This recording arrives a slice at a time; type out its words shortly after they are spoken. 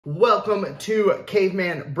Welcome to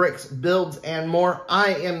Caveman Bricks, Builds, and More.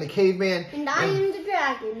 I am the Caveman. And I am the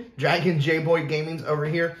Dragon. Dragon J-Boy Gaming's over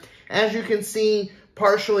here. As you can see,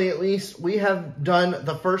 partially at least, we have done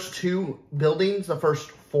the first two buildings, the first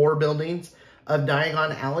four buildings of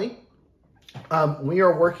Diagon Alley. We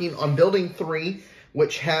are working on building 3,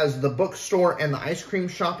 which has the bookstore and the ice cream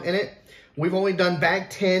shop in it. We've only done bag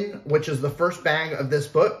 10, which is the first bag of this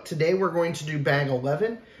book. Today we're going to do bag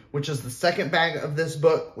 11, which is the second bag of this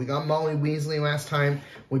book. We got Molly Weasley last time.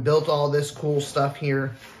 We built all this cool stuff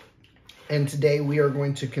here. And today we are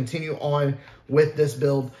going to continue on with this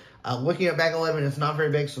build. Looking at bag 11, it's not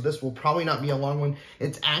very big, so this will probably not be a long one.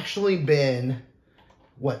 It's actually been,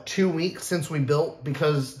 what, 2 weeks since we built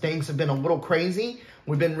because things have been a little crazy.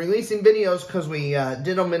 We've been releasing videos because we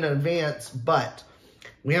did them in advance, but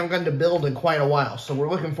we haven't gotten to build in quite a while, so we're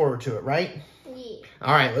looking forward to it, right? Yeah.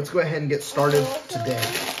 All right, let's go ahead and get started today.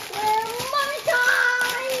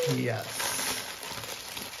 Yes.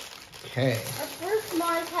 Okay. Our first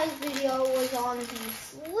monetized video was on the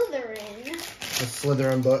Slytherin. The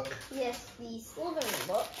Slytherin book. Yes, the Slytherin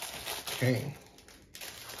book. Okay.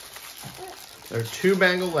 There are 2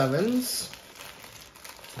 bag 11s.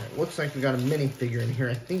 All right, looks like we got a minifigure in here.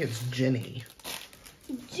 I think it's Ginny.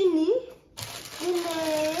 Ginny.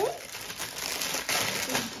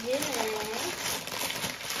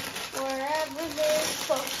 Wherever there's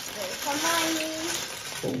books, there's Hermione.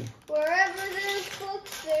 Oh. Wherever there's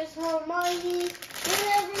books, there's Hermione.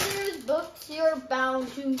 Wherever there's books, you're bound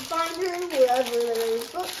to find her. Wherever there's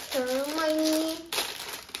books, Hermione.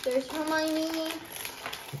 There's Hermione.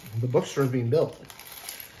 The bookstore's being built.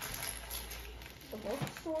 The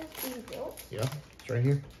bookstore's being built? Yeah, it's right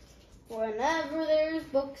here. Whenever there's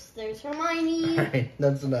books, there's Hermione. All right,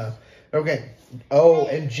 that's enough. Okay. Oh,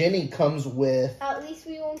 and Ginny comes with... At least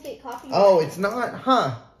we won't get copyrighted. Oh, it's not?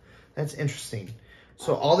 Huh. That's interesting.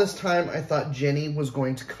 So all this time, I thought Ginny was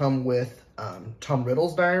going to come with Tom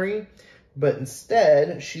Riddle's diary, but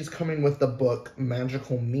instead, she's coming with the book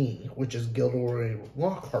Magical Me, which is Gilderoy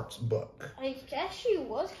Lockhart's book. I guess she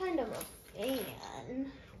was kind of a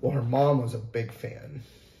fan. Well, her mom was a big fan.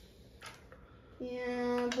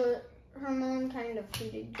 Yeah, but her mom kind of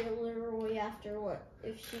hated Gilderoy after what?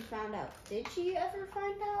 If she found out. Did she ever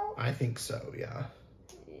find out? I think so, yeah.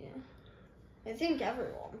 Yeah. I think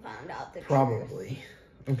everyone found out the Probably.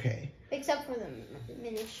 truth. Okay. Except for the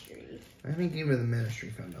ministry. I think even the ministry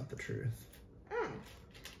found out the truth. Oh.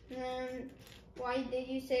 And why did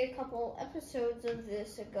you say a couple episodes of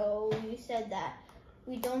this ago, you said that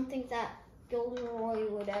we don't think that Gilderoy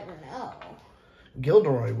would ever know?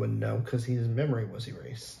 Gilderoy wouldn't know because his memory was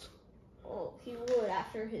erased. Well, he would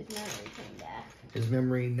after his memory came back. His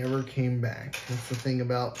memory never came back. That's the thing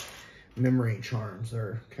about memory charms.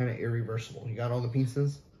 They're kind of irreversible. You got all the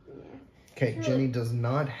pieces? Yeah. Okay, Sure. Ginny does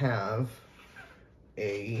not have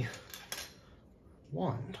a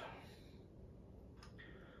wand.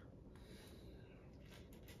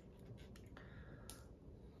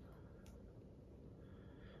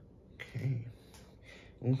 Okay.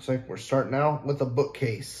 Looks like we're starting out with a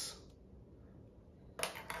bookcase.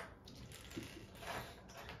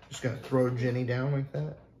 Just gonna throw Ginny down like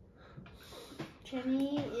that.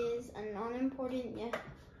 Jenny is a non-important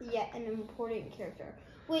yet an important character.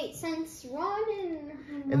 Wait, since Ron and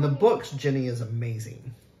Hermione... In the books, Ginny is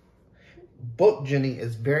amazing. Book Ginny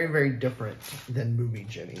is very, very different than movie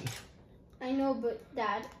Ginny. I know, but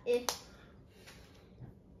Dad, if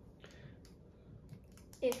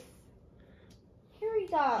Harry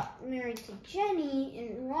got married to Jenny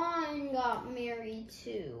and Ron got married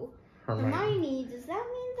to Hermione, does that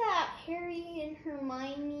mean that Harry and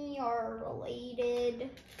Hermione are related?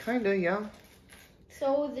 Kinda, yeah.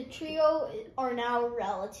 So the trio are now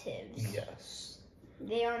relatives. Yes.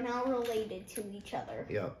 They are now related to each other.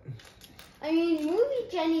 Yep. I mean, movie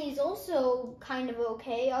Jenny is also kind of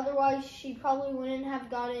okay. Otherwise, she probably wouldn't have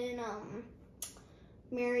gotten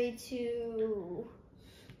married to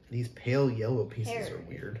These pale yellow pieces Harry. are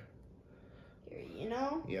weird. You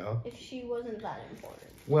know? Yeah. If she wasn't that important.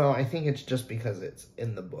 Well, I think it's just because it's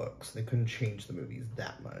in the books. They couldn't change the movies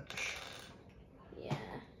that much. Yeah.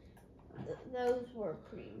 Those were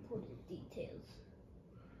pretty important details.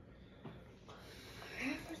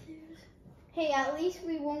 Hey, at least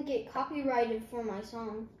we won't get copyrighted for my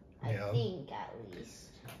song. Yeah. I think, at least.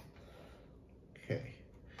 Okay.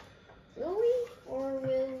 Will we? Or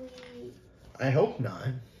will we? I hope not.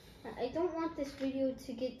 I don't want this video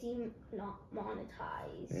to get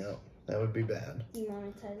demonetized. Yeah, that would be bad.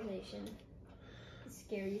 Demonetization. The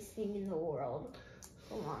scariest thing in the world.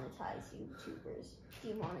 For monetized YouTubers.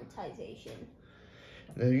 Demonetization.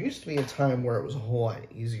 There used to be a time where it was a whole lot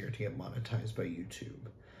easier to get monetized by YouTube.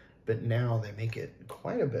 but now they make it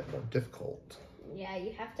quite a bit more difficult. Yeah,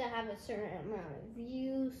 you have to have a certain amount of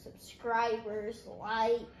views, subscribers,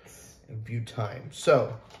 likes, and view time.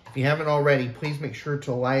 So, if you haven't already, please make sure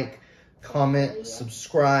to like, comment,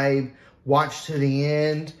 subscribe, watch to the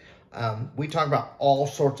end. We talk about all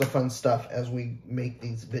sorts of fun stuff as we make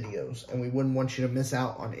these videos, and we wouldn't want you to miss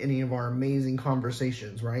out on any of our amazing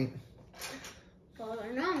conversations, right? Well,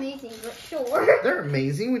 they're not amazing, but sure. They're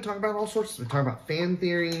amazing. We talk about all sorts. We talk about fan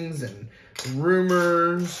theories and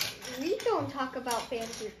rumors. We don't talk about fan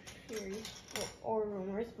theories or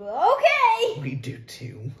rumors, but okay. We do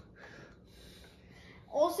too.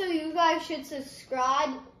 Also, you guys should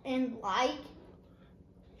subscribe and like,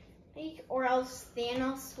 or else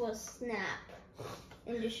Thanos will snap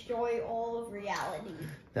and destroy all of reality.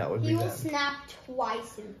 That would be He will bad. snap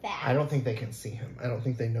twice, in fact. I don't think they can see him. I don't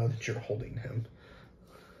think they know that you're holding him.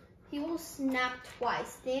 He will snap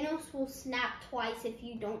twice. Thanos will snap twice if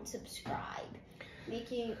you don't subscribe,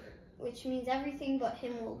 which means everything but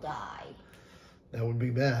him will die. That would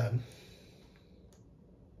be bad.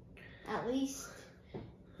 At least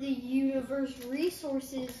the universe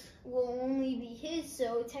resources will only be his,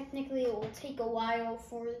 so technically it will take a while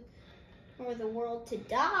for the world to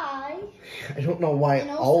die. I don't know why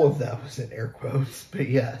And also, all of that was in air quotes, but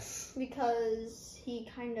yes. Because he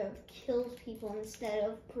kind of kills people instead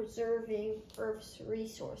of preserving Earth's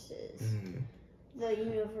resources. The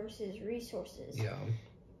universe's resources. Yeah.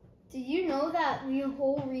 Did you know that the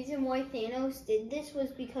whole reason why Thanos did this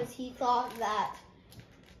was because he thought that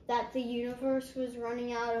the universe was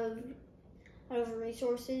running out of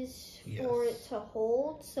resources for it to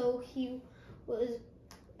hold, so he was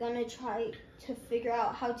gonna try to figure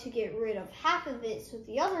out how to get rid of half of it, so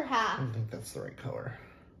the other half. I don't think that's the right color.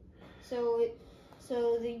 So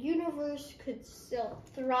the universe could still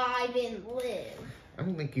thrive and live. I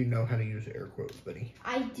don't think you know how to use air quotes, buddy.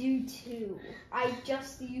 I do too. I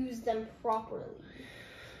just use them properly.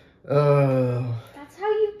 That's how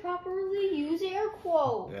you properly use air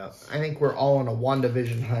quotes. Yeah, I think we're all on a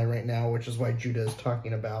WandaVision high right now, which is why Judah is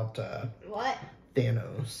talking about What?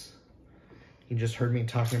 Thanos. He just heard me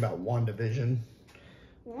talking about WandaVision.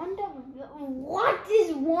 What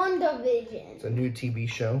is WandaVision? It's a new TV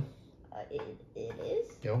show. It is?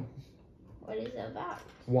 Yep. What is it about?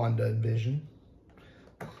 WandaVision.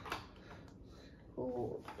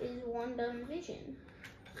 Who is Wanda and Vision?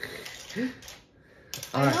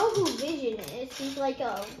 All I right. know who Vision is. He's like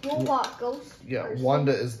a robot ghost. Yeah, person.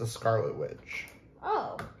 Wanda is the Scarlet Witch.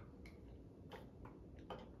 Oh.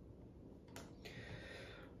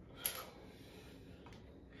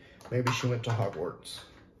 Maybe she went to Hogwarts.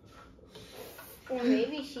 Or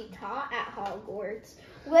maybe she taught at Hogwarts.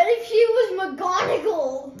 What if she was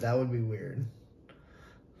McGonagall? That would be weird.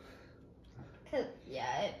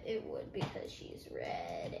 Yeah, it would, because she's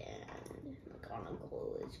red and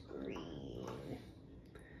McGonagall is green.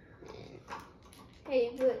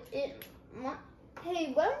 Hey,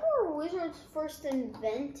 when were wizards first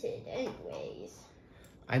invented, anyways?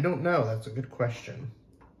 I don't know. That's a good question.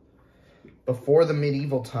 Before the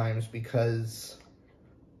medieval times, because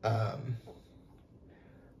the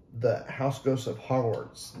House Ghost of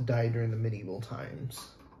Hogwarts died during the medieval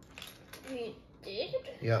times. He did?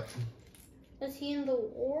 Yep. Was he in the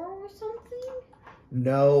war or something?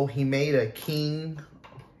 No, he made a king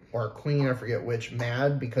or a queen, I forget which,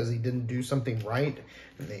 mad because he didn't do something right,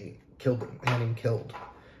 and they killed him, had him killed.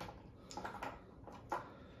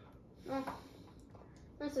 Oh,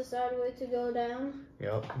 that's a sad way to go down.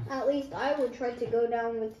 Yep. At least I would try to go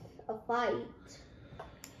down with a fight.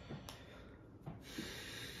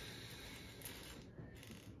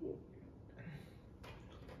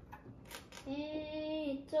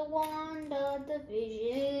 It's a Wanda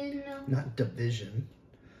division. Not division.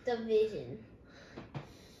 Division.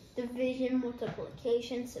 Division,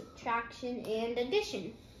 multiplication, subtraction, and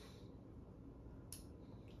addition.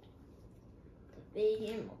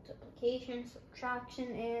 Division, multiplication,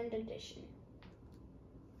 subtraction, and addition.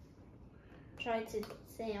 Try to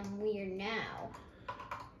say I'm weird now.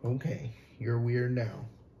 Okay, you're weird now.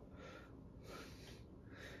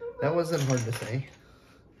 That wasn't hard to say.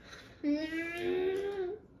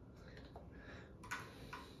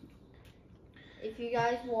 If you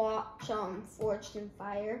guys watch Forged in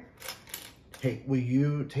Fire. Hey, will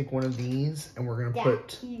you take one of these and we're gonna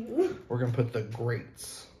put the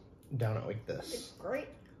grates down it like this. Great.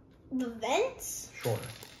 The vents? Sure.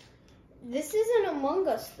 This isn't Among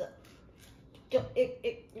Us though.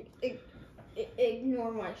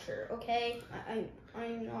 Ignore my shirt, okay?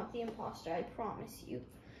 I'm not the imposter, I promise you.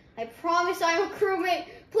 I promise I'm a crewmate.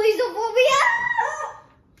 Please don't vote me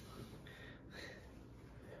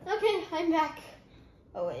out! Okay, I'm back.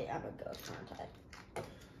 Oh wait, I'm a ghost, aren't I?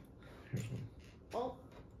 Well,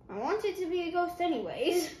 I wanted to be a ghost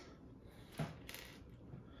anyways.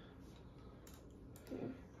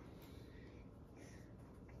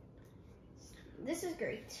 This is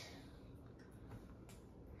great.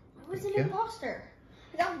 I was an imposter.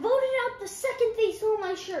 I got voted out the second they saw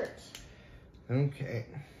my shirt. Okay.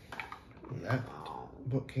 That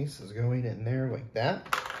bookcase is going in there like that.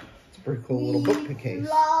 It's a pretty cool little bookcase.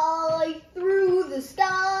 Fly through the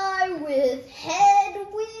sky with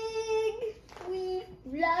Hedwig. We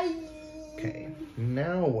fly. Okay.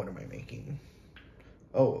 Now what am I making?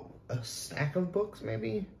 Oh, a stack of books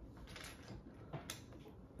maybe?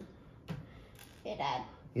 Hey, Dad.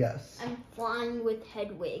 Yes. I'm flying with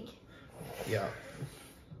Hedwig. Yeah.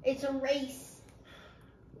 It's a race.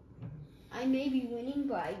 I may be winning,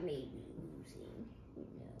 but I may be losing. Who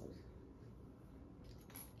knows?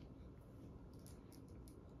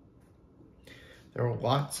 There are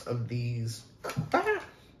lots of these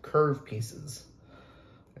curve pieces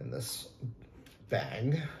in this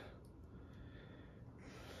bag.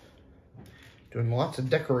 Doing lots of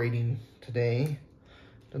decorating today.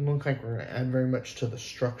 Doesn't look like we're going to add very much to the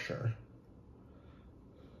structure.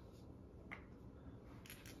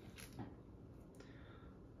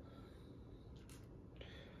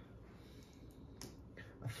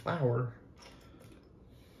 A flower.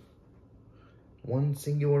 One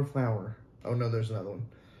singular flower. Oh no, there's another one.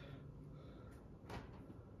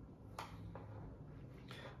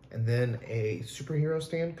 And then a superhero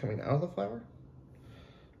stand coming out of the flower.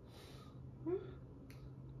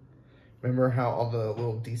 Remember how all the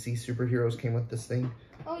little DC superheroes came with this thing?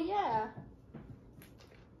 Oh, yeah.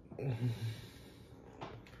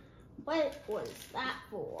 What was that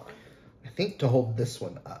for? I think to hold this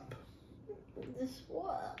one up. This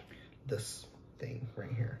what? This thing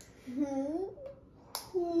right here. Who?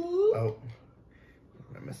 Oh,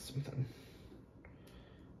 I missed something.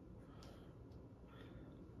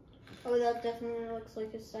 Oh, that definitely looks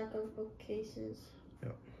like a stack of bookcases.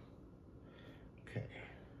 Yep. Okay.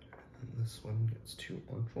 And this one gets 2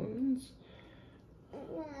 orange ones.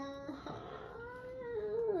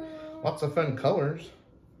 Lots of fun colors.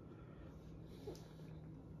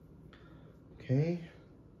 Okay.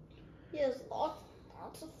 Yes, lots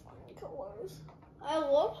of fun colors. I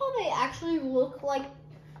love how they actually look like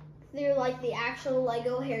they're like the actual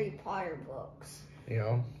Lego Harry Potter books.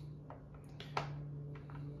 Yeah.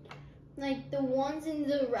 Like the ones in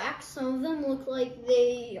the rack, some of them look like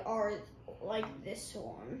they are like this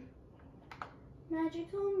one.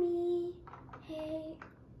 Magical me, hey,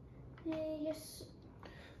 yes.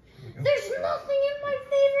 There's nothing in my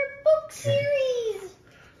favorite book series.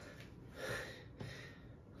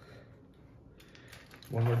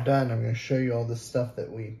 When we're done, I'm going to show you all the stuff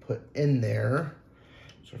that we put in there.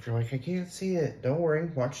 So if you're like, I can't see it, don't worry.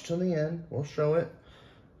 Watch till the end. We'll show it.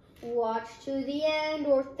 Watch to the end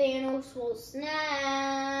or Thanos will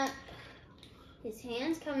snap. His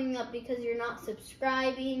hand's coming up because you're not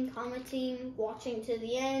subscribing, commenting, watching to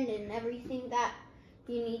the end, and everything that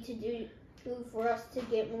you need to do for us to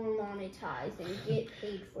get more monetized and get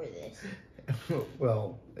paid for this.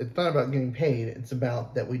 Well, it's not about getting paid. It's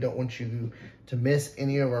about that we don't want you to miss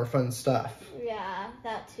any of our fun stuff. Yeah,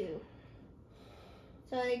 that too.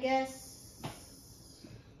 So I guess,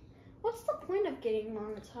 what's the point of getting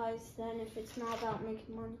monetized then if it's not about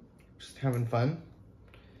making money? Just having fun.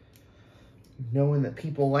 Knowing that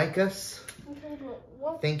people like us. Okay, but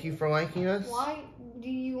what? Thank you for liking us. Why do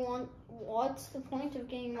you want? What's the point of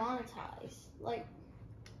getting monetized? Like,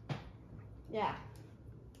 yeah.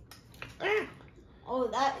 Oh,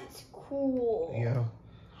 that is cool. Yeah.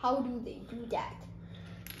 How do they do that?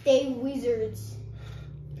 They wizards.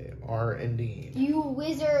 They are indeed. You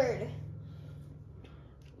wizard.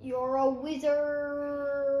 You're a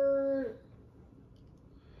wizard.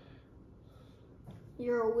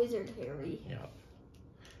 You're a wizard, Harry. Yeah.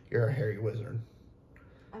 You're a hairy wizard.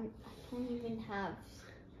 I don't even have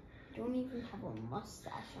a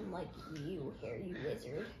mustache. I'm like you, hairy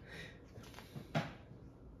wizard. I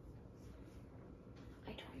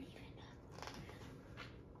don't even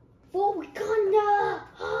know. Wakanda!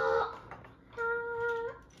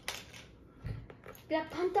 Black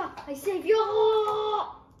Panther, I save you!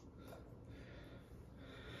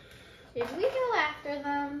 Should we go after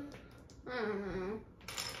them? I don't know.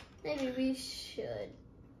 Maybe we should.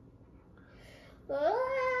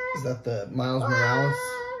 Is that the Miles Morales?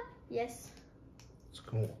 Yes. It's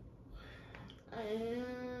cool.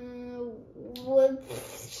 What?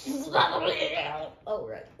 Oh,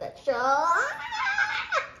 right. That's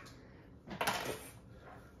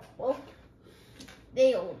well,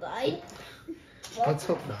 they all died. Well, Let's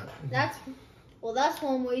hope not. That's Well, that's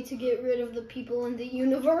one way to get rid of the people in the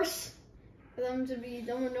universe. For them to be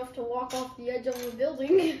dumb enough to walk off the edge of a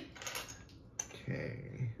building.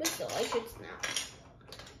 Okay. But still, I should snap.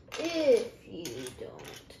 If you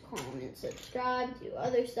don't comment, subscribe, do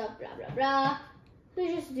other stuff, blah, blah, blah. So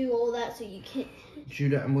just do all that so you can.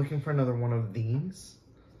 Judah, I'm looking for another one of these.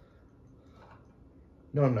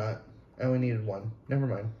 No, I'm not. I only needed one. Never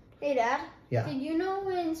mind. Hey, Dad. Yeah. Did you know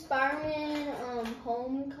in Spider-Man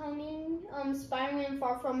Spider-Man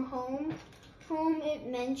Far From Home, it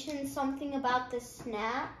mentioned something about the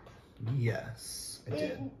snap? Yes, I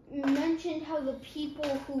did. It mentioned how the people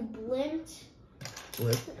who blimped.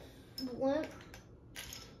 Blip?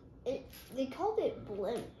 They called it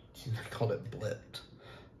blimped. I called it blipped.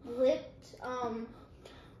 Blipped,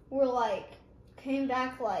 were like, came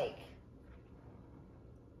back like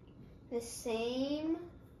the same.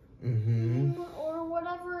 Or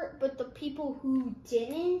whatever, but the people who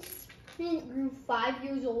didn't grew 5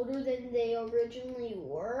 years older than they originally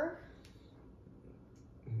were.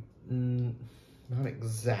 Not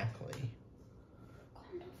exactly.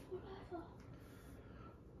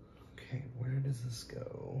 Okay, where does this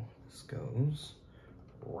go? This goes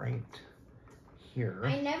right here.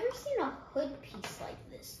 I never seen a hood piece like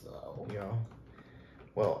this though. Yeah.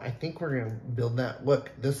 Well, I think we're gonna build that.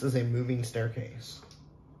 Look, this is a moving staircase.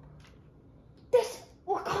 This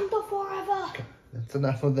Wakanda forever. Okay, that's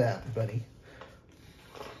enough of that, buddy.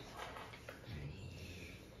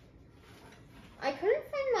 I couldn't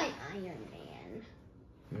find my Iron Man.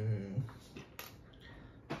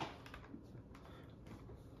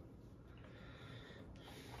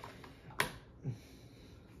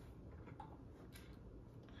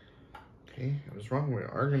 Okay, I was wrong. We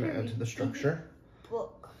are going to add to the structure.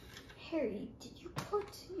 Book. Harry, did you put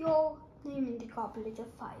your name in the goblet of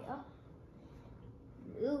fire?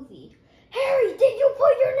 Movie. Harry, did you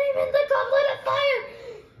put your name in the goblet of fire?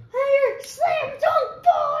 Harry, slam dunk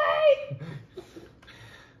boy!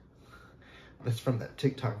 That's from that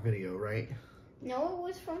TikTok video, right? No, it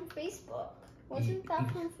was from Facebook. Wasn't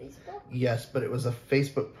that from Facebook? Yes, but it was a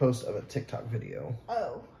Facebook post of a TikTok video.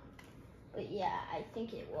 Oh. But yeah, I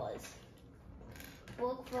think it was.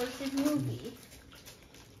 Book versus movie.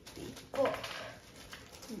 The book.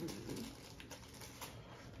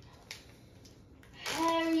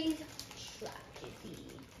 Harry's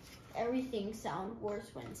tragedy. Everything sounded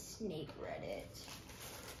worse when Snape read it.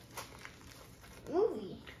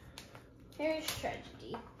 Movie. Harry's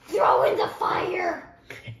tragedy. Throw in the fire!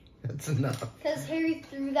 Okay, that's enough. Because Harry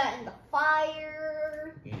threw that in the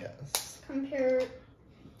fire. Yes. Compared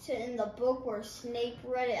to in the book where Snape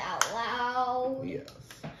read it out loud. Yes.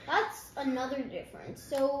 That's another difference.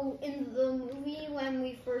 So in the movie, when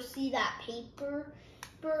we first see that paper,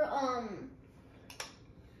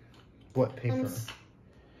 What paper?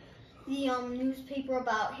 The newspaper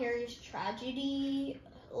about Harry's tragedy,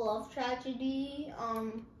 love tragedy,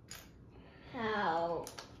 how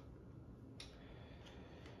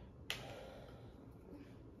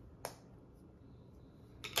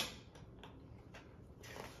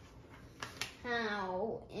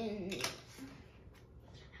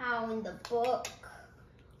in the book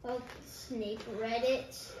Snape read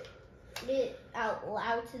it out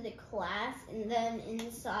loud to the class, and then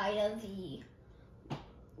inside of the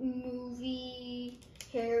movie,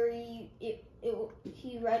 Harry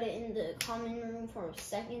he read it in the common room for a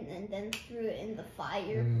second and then threw it in the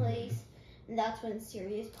fireplace, and that's when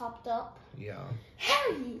Sirius popped up. Yeah.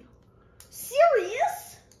 Harry,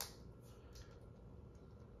 Sirius?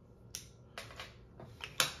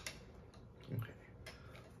 Okay.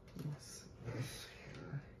 This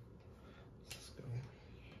here. Let's go.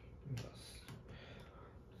 This.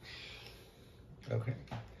 Okay.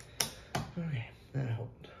 Okay, that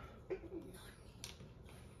helped.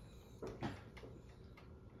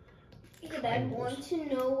 Did I want to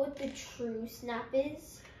know what the true snap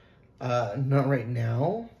is? Not right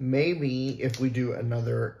now. Maybe if we do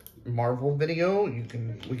another Marvel video, we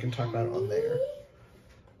can talk about it on there.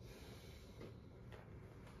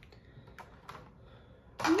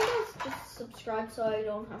 Can you guys just subscribe so I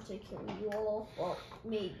don't have to kill you all? Well,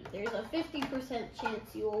 maybe. There's a 50%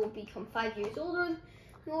 chance you will become 5 years older than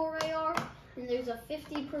you already are, and there's a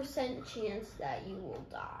 50% chance that you will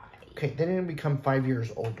die. Okay, they didn't become 5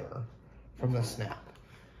 years older from the snap.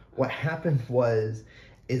 What happened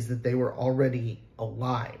is that they were already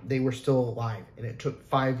alive. They were still alive, and it took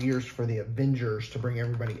 5 years for the Avengers to bring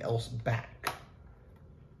everybody else back.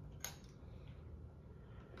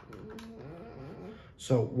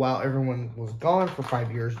 So while everyone was gone for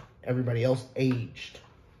 5 years, everybody else aged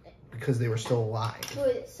because they were still alive.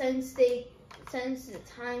 But since the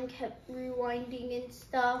time kept rewinding and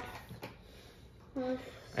stuff,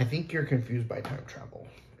 I think you're confused by time travel,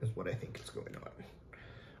 is what I think is going on.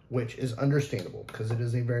 Which is understandable, because it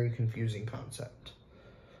is a very confusing concept.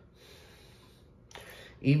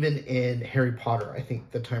 Even in Harry Potter, I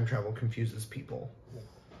think the time travel confuses people.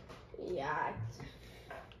 Yeah.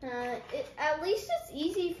 At least it's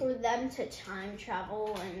easy for them to time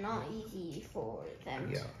travel and not easy for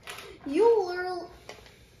them to. You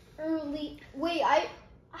literally... Wait, I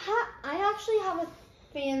actually have a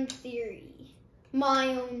fan theory. My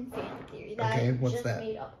own fan theory that I just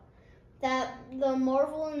made up. That the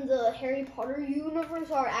Marvel and the Harry Potter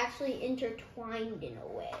universe are actually intertwined in a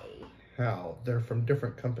way. How? They're from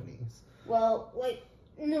different companies. Well,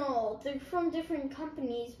 no, they're from different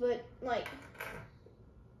companies, but,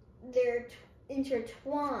 they're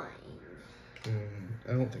intertwined.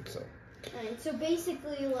 I don't think so. And so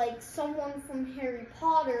basically, someone from Harry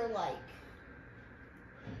Potter,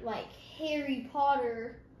 like Harry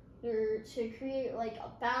Potter, to create, a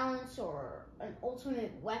balance or an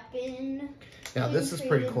ultimate weapon. Now, this is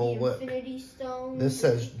pretty cool. Look, this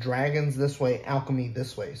says dragons this way, alchemy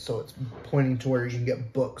this way. So it's pointing to where you can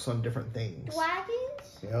get books on different things.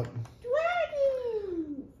 Dragons? Yep.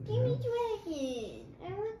 Dragons! Give me dragon. I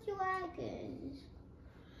want dragons.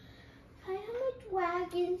 Can I have my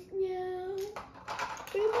dragons now?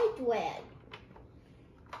 Where's my dragon?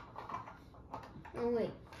 Oh,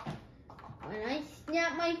 wait. When I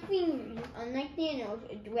snap my fingers, unlike Thanos,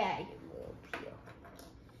 a dragon will appear.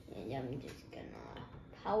 And I'm just gonna...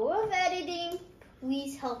 Power of editing,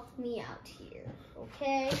 please help me out here,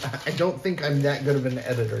 okay? I don't think I'm that good of an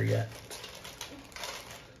editor yet.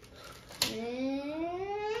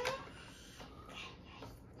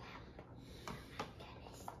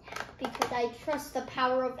 Because I trust the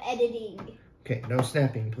power of editing. Okay, no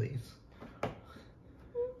snapping, please.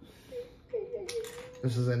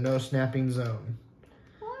 This is a no snapping zone.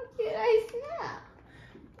 How did I snap?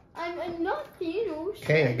 I'm not Thanos.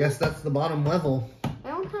 Okay, I guess that's the bottom level. I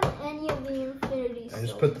don't have any of the Infinity Stones. I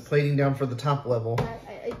just put the plating down for the top level.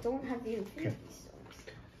 I don't have the Infinity Stones.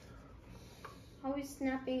 How is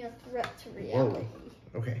snapping a threat to reality?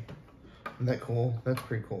 Whoa. Okay. Isn't that cool? That's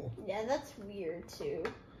pretty cool. Yeah, that's weird too.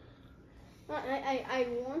 I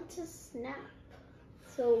want to snap.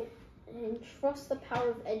 So... And trust the power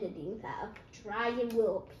of editing that a dragon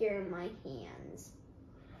will appear in my hands.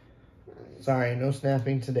 Sorry, no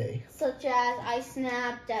snapping today. Such as I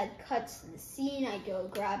snap, Dad cuts the scene, I go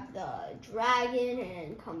grab the dragon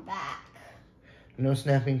and come back. No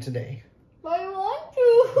snapping today. I want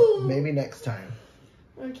to. Maybe next time.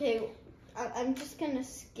 Okay, I'm just gonna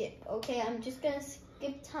skip. Okay, I'm just gonna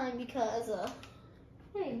skip time because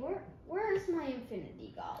hey, where is my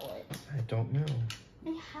Infinity Gauntlet? I don't know.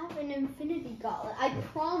 I have an Infinity Gauntlet. I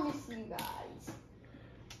promise you guys.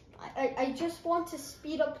 I just want to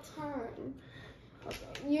speed up time. Okay.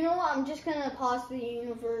 You know what? I'm just gonna pause the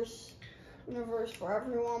universe for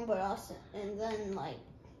everyone but us, and then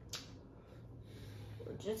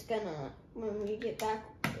we're just gonna, when we get back,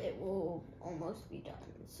 it will almost be done.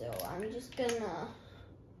 So I'm just gonna.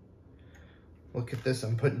 Look at this.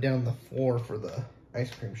 I'm putting down the floor for the ice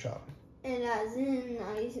cream shop. And as in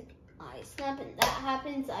I snap and that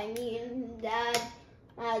happens, I mean Dad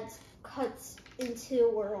adds cuts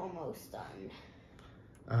until we're almost done.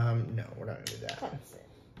 No, we're not gonna do that. Cuts it.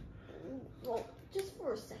 Well, just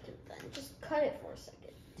for a second then. Just cut it for a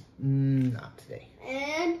second. Not today.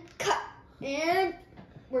 And cut. And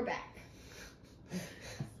we're back.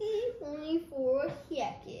 See, only for a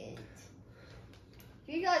second.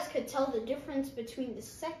 If you guys could tell the difference between the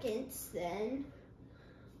seconds, then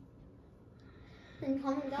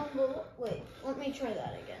comment down below. Wait, let me try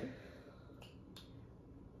that again.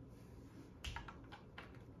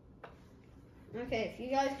 Okay, if you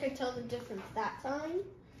guys could tell the difference that time,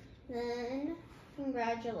 then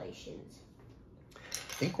congratulations.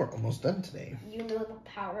 I think we're almost done today. You know the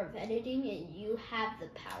power of editing, and you have the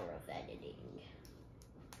power of editing.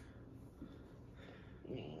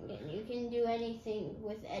 And you can do anything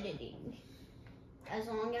with editing. As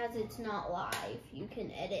long as it's not live, you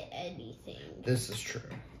can edit anything. This is true.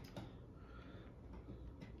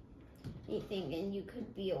 Anything, and you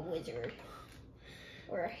could be a wizard.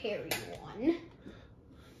 Or a hairy one.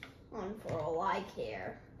 For all I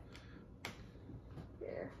care.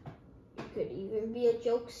 There. You could even be a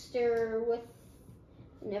jokester with...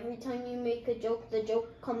 And every time you make a joke, the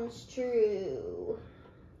joke comes true.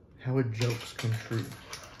 How would jokes come true?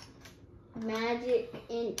 Magic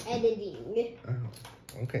in editing.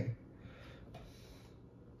 Oh, okay.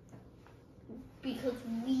 Because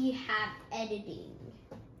we have editing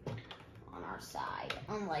on our side,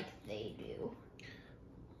 unlike they do.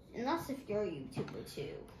 Unless if you're a YouTuber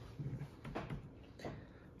too.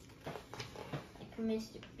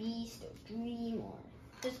 Mr. Beast or Dream or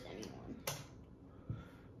just anyone.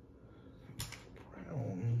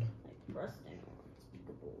 Brown. Like trust anyone.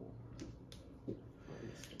 Unspeakable.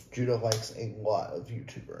 Judah likes a lot of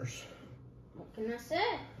YouTubers. What can I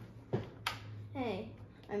say? Hey,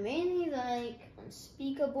 I mainly like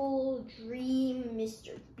Unspeakable, Dream,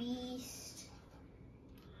 Mr. Beast,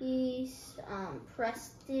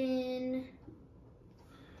 Preston.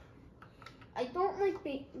 I don't like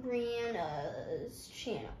Brianna's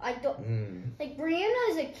channel. I don't like Brianna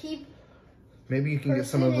is a key. Maybe you can get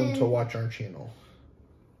some of them to watch our channel.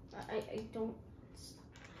 I don't.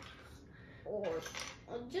 Or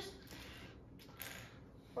just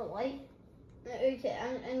or like. Okay,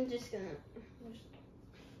 I'm just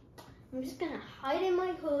gonna hide in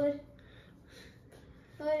my hood.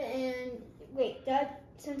 And wait, Dad,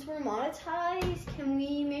 since we're monetized, can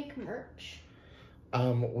we make merch?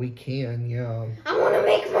 We can, yeah. I want to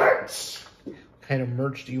make merch. What kind of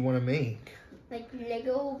merch do you want to make? Like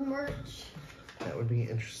Lego merch. That would be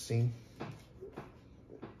interesting.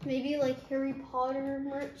 Maybe like Harry Potter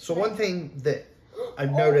merch. So one thing that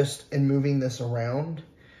I've noticed in moving this around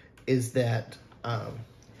is that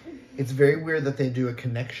it's very weird that they do a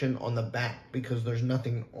connection on the back because there's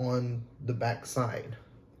nothing on the back side.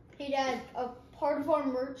 Hey Dad, a part of our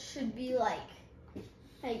merch should be like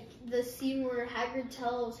the scene where Hagrid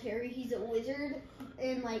tells Harry he's a wizard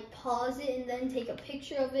and like pause it and then take a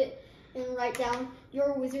picture of it and write down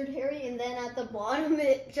 "You're a wizard, Harry," and then at the bottom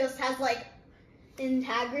it just has like, and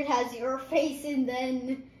Hagrid has your face and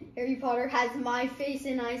then Harry Potter has my face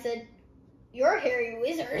and I said, "You're Harry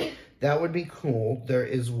Wizard." That would be cool. There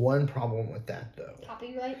is one problem with that though.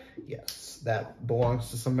 Copyright? Yes, that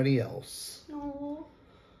belongs to somebody else. No.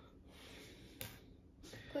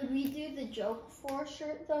 Could we do the joke for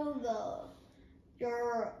shirt though?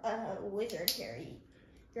 You're a wizard, Harry.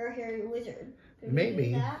 You're a Harry Wizard. Could we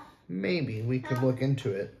do that? Maybe we could look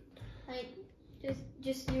into it. Like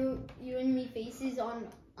just you and me faces on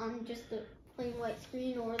just a plain white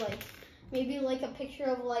screen, or like maybe like a picture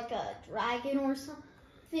of like a dragon or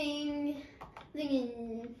something.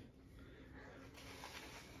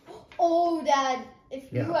 Oh, Dad.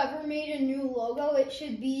 If you ever made a new logo, it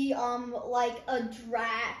should be like a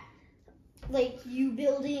like you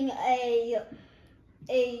building a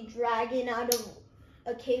dragon out of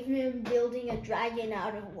a caveman building a dragon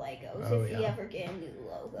out of Legos. If you ever get a new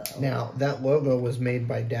logo. Now that logo was made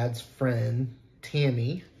by Dad's friend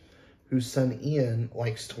Tammy, whose son Ian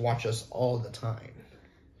likes to watch us all the time.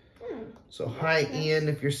 So hi Ian,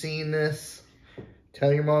 if you're seeing this,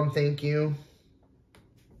 tell your mom thank you.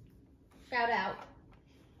 Shout out.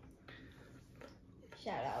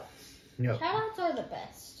 Shout outs. Yep. Shout outs are the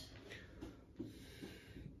best.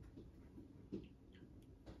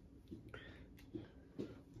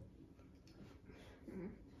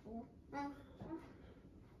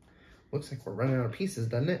 Looks like we're running out of pieces,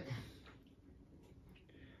 doesn't it?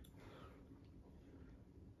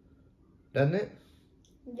 Doesn't it?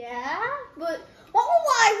 Yeah, but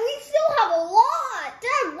why? We still have a lot.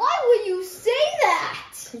 Dad, why would you say that?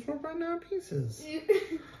 Because we're running out of pieces.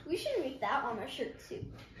 We should make that on our shirt too.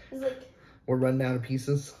 It's like we're running out of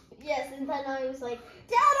pieces? Yes, and then I was like,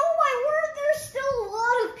 Dad, oh my word, there's still a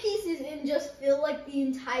lot of pieces, and just feel like the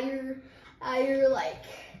entire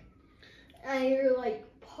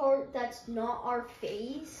part that's not our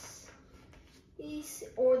face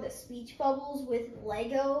or the speech bubbles with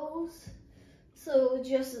Legos. So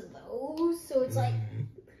just those. So it's like,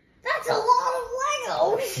 that's a lot of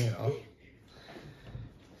Legos. Yeah.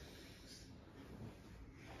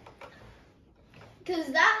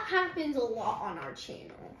 Because that happens a lot on our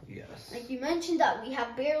channel. Yes. Like you mentioned that we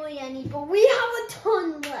have barely any, but we have a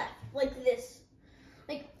ton left. Like this.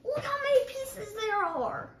 Like, look how many pieces there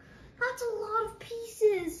are. That's a lot of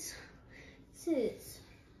pieces. Sis,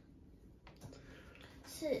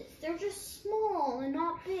 they're just small and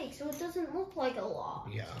not big, so it doesn't look like a lot.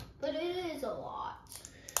 Yeah. But it is a lot.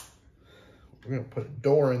 We're going to put a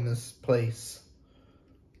door in this place.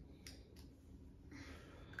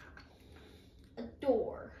 A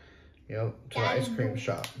door. Yep, to the ice cream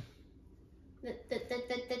shop.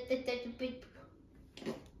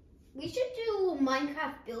 We should do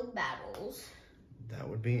Minecraft build battles. That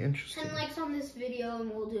would be interesting. 10 likes on this video and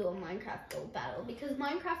we'll do a Minecraft build battle because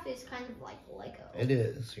Minecraft is kind of like Lego. It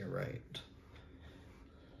is, you're right.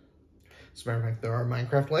 As a matter of fact, there are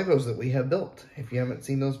Minecraft Legos that we have built. If you haven't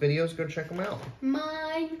seen those videos, go check them out.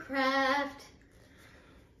 Minecraft.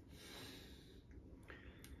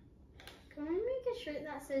 Can we make a shirt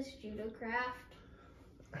that says JudahCraft?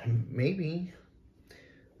 Maybe.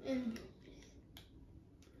 And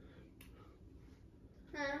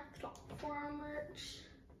stop. for our merch.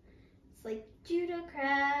 It's like Judah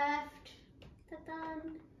Craft. Ta-da.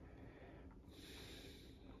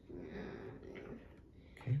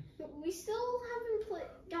 Okay. We still haven't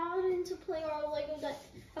gotten to play our Lego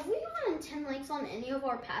Have we gotten 10 likes on any of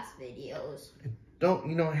our past videos?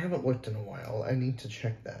 I haven't looked in a while. I need to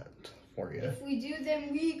check that for you. If we do,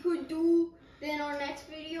 then we could do our next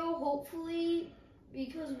video, hopefully,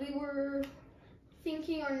 because we were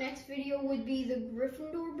thinking our next video would be the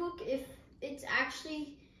Gryffindor book. If it's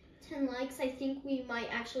actually 10 likes, I think we might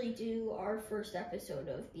actually do our first episode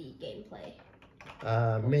of the gameplay.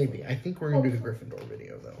 Maybe. I think we're going to do the Gryffindor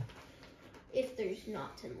video, though. If there's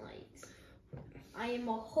not 10 likes. I am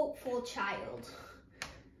a hopeful child.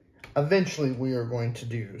 Eventually, we are going to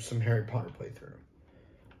do some Harry Potter playthrough.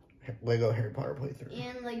 Lego Harry Potter playthrough.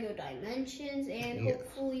 And Lego Dimensions, and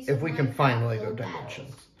hopefully some if we can find Lego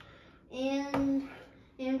Dimensions. And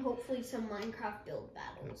hopefully some Minecraft build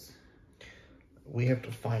battles. We have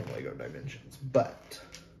to find Lego Dimensions, but...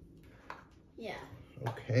 Yeah.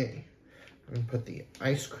 Okay. I'm going to put the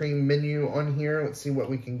ice cream menu on here. Let's see what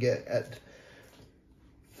we can get at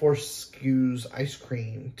Forskew's Ice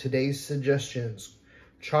Cream. Today's suggestions: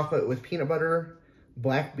 chocolate with peanut butter,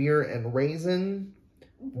 black beer and raisin,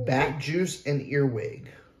 bat juice and earwig.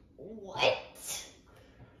 What?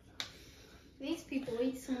 These people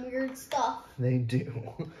eat some weird stuff. They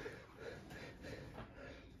do.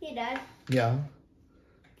 Hey, Dad. Yeah?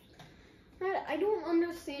 Dad, I don't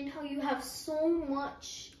understand how you have so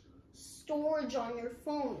much storage on your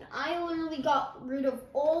phone. I literally got rid of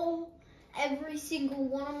every single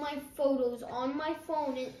one of my photos on my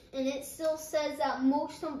phone, and it still says that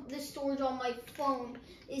most of the storage on my phone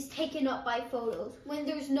is taken up by photos when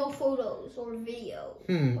there's no photos or video.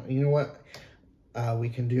 You know what we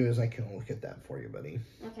can do is I can look at that for you, buddy.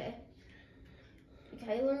 Okay.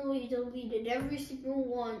 Okay, I literally deleted every single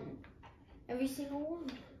one. Every single one.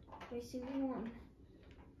 Every single one.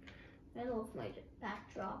 I love my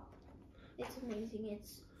backdrop. It's amazing.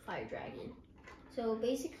 It's Fire Dragon. So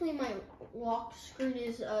basically my lock screen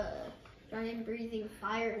is a giant breathing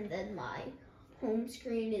fire, and then my home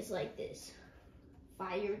screen is like this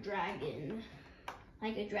fire dragon.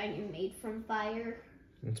 Like a dragon made from fire.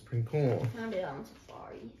 That's pretty cool. I found it on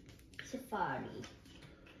Safari. Safari.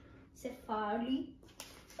 Safari.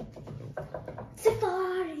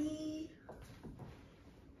 Safari.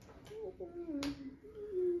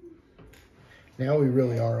 Now we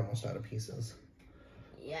really are almost out of pieces.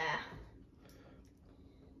 Yeah.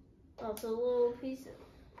 Lots of little pieces.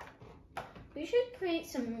 We should create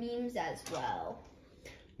some memes as well.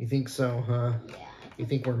 You think so, huh? Yeah. You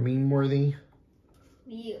think we're meme-worthy?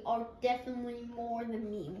 We are definitely more than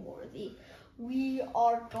meme-worthy. We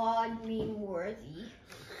are God meme-worthy.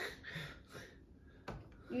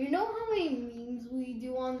 You know how many memes we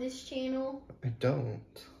do on this channel? I don't.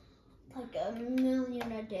 Like 1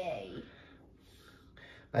 million a day.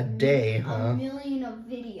 A day, huh? 1 million a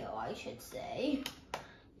video, I should say.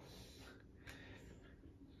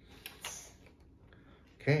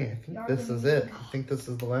 Okay, I think this is it. I think this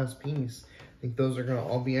is the last piece. I think those are going to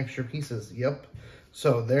all be extra pieces. Yep.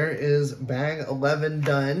 So there is bag 11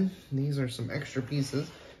 done. These are some extra pieces.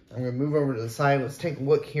 I'm going to move over to the side. Let's take a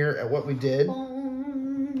look here at what we did.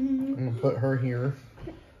 I'm going to put her here.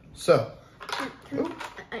 So.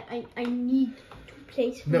 I need to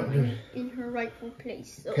place her in her rightful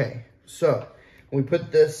place. So. Okay, so we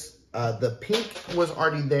put this, the pink was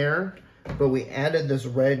already there, but we added this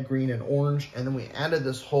red, green, and orange, and then we added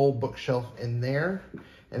this whole bookshelf in there,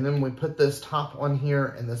 and then we put this top on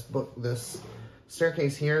here and this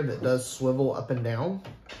staircase here that does swivel up and down,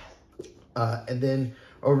 and then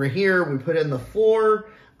over here we put in the floor.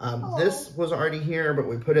 This was already here, but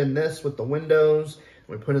we put in this with the windows.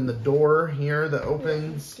 We put in the door here that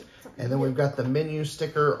opens, and then we've got the menu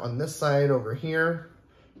sticker on this side over here.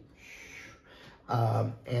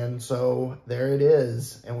 And so there it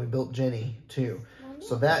is, and we built Jenny too.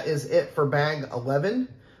 So that is it for bag 11.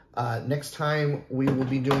 Next time we will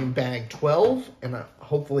be doing bag 12 and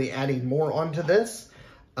hopefully adding more onto this.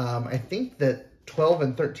 I think that 12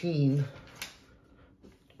 and 13,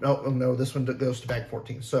 oh no, this one goes to bag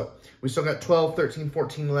 14. So we still got 12, 13,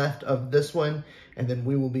 14 left of this one, and then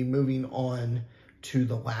we will be moving on to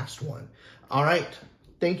the last one. All right.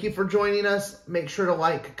 Thank you for joining us. Make sure to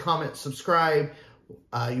like, comment, subscribe.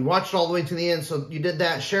 You watched all the way to the end, so you did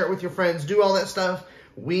that. Share it with your friends. Do all that stuff.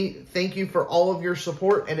 We thank you for all of your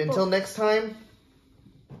support. And until next time,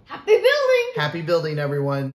 happy building! Happy building, everyone.